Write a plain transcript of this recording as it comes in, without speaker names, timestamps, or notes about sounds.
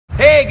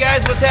Hey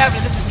guys, what's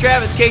happening? This is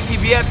Travis,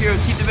 KTBF here with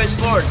KTBF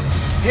Florida.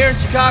 Here in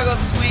Chicago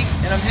this week,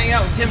 and I'm hanging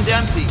out with Tim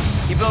Dempsey.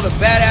 He built a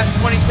badass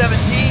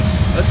 2017.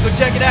 Let's go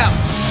check it out.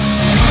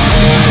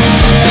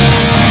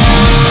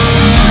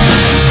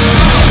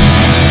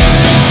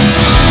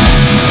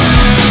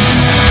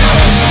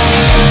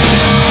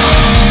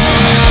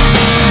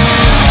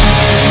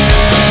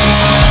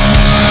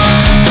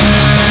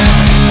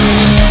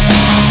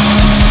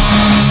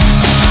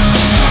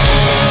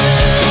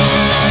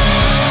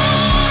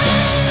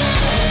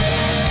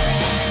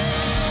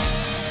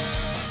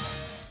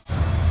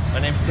 My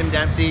name's Tim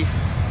Dempsey,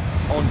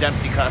 own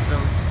Dempsey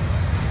Customs,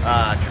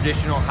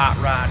 traditional hot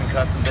rod and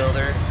custom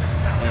builder,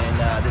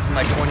 and this is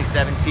my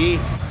 2017.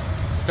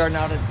 Starting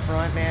out at the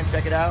front, man,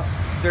 check it out.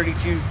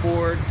 32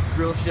 Ford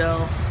grill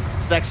shell,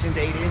 sectioned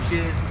 8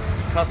 inches,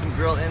 custom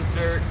grill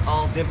insert,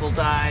 all dimple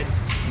dyed,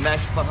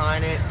 meshed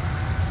behind it.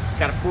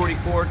 Got a 40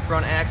 Ford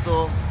front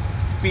axle,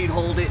 speed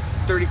hold it,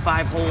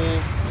 35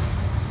 holes.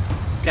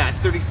 Got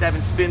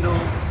 37 spindles,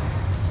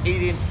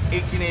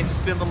 18-inch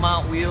spindle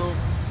mount wheels.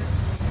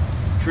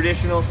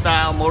 Traditional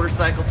style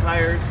motorcycle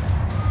tires.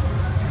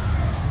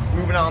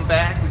 Moving on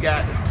back, we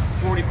got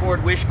 40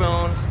 Ford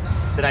wishbones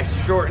that I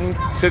shortened,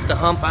 took the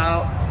hump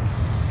out.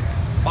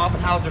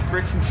 Offenhauser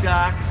friction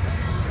shocks.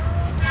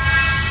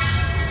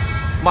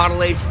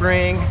 Model A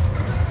spring.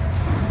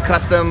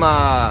 Custom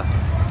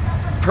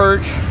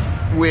perch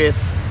with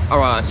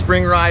a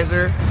spring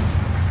riser.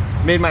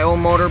 Made my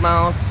own motor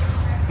mounts.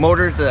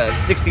 Motor's a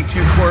 62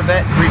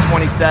 Corvette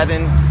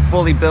 327,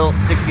 fully built,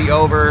 60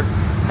 over,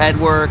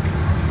 headwork.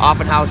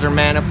 Offenhauser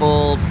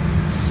manifold,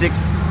 6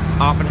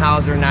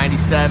 Offenhauser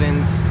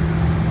 97s,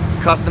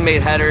 custom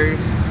made headers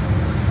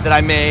that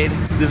I made.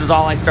 This is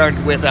all I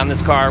started with on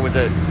this car, was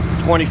a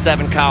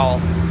 27 cowl.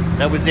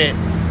 That was it.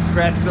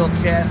 Scratch built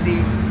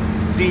chassis,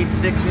 Z'd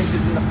 6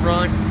 inches in the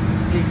front,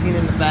 18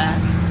 in the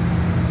back.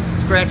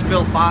 Scratch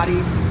built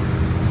body.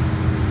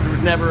 There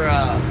was never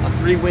a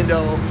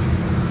 3-window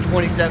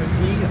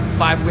 2017. A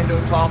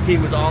 5-window tall T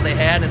was all they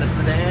had in a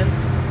sedan.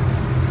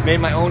 Made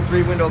my own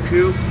 3-window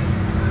coupe.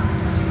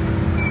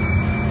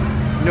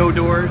 No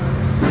doors.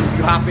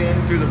 You hop in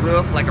through the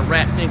roof like a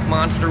rat fink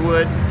monster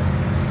would.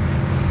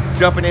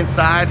 Jumping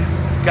inside,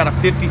 got a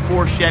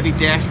 54 Chevy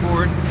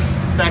dashboard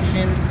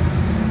section,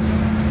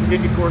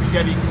 54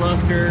 Chevy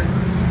cluster,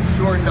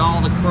 shortened all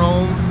the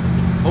chrome,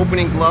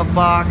 opening glove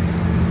box,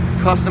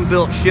 custom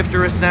built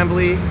shifter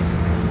assembly,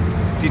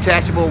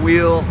 detachable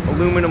wheel,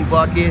 aluminum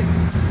bucket,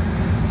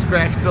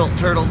 scratch built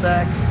turtle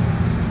deck,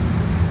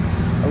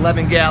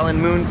 11-gallon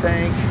moon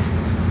tank.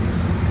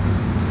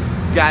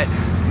 Got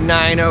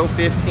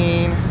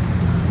 9015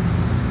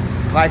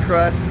 pie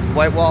crust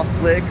white wall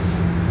slicks,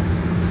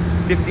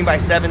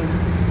 15x7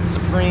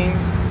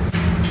 Supremes,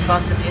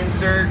 custom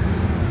insert,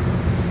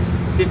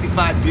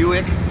 55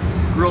 Buick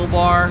grill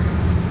bar,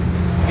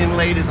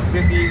 inlaid as a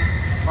 50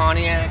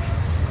 Pontiac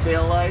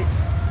taillight,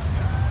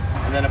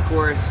 and then of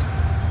course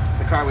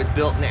the car was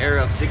built in the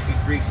era of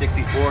 63,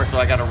 64, so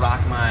I got to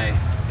rock my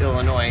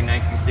Illinois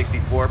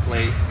 1964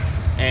 plate,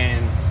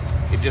 and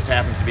it just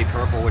happens to be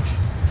purple, which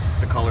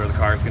the color of the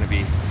car is going to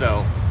be,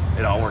 so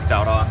it all worked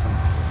out awesome.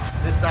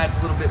 This side's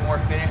a little bit more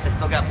finished. I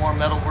still got more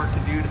metal work to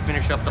do to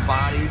finish up the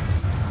body.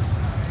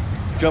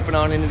 Jumping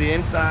on into the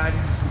inside,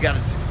 I got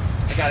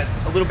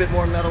a little bit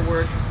more metal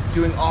work,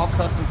 doing all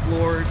custom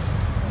floors.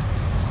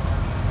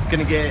 It's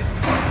going to get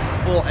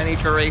full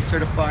NHRA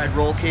certified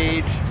roll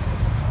cage,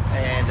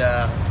 and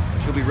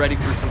she'll be ready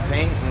for some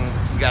paint.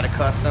 And we got a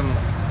custom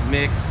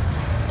mix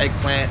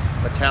eggplant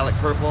metallic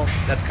purple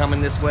that's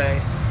coming this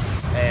way.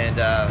 And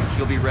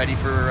she'll be ready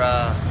for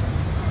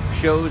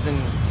shows and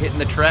hitting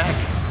the track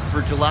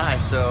for July,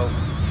 so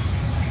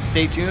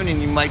stay tuned and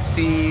you might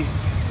see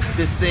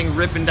this thing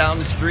ripping down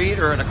the street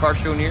or at a car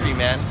show near you,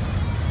 man.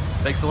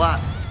 Thanks a lot.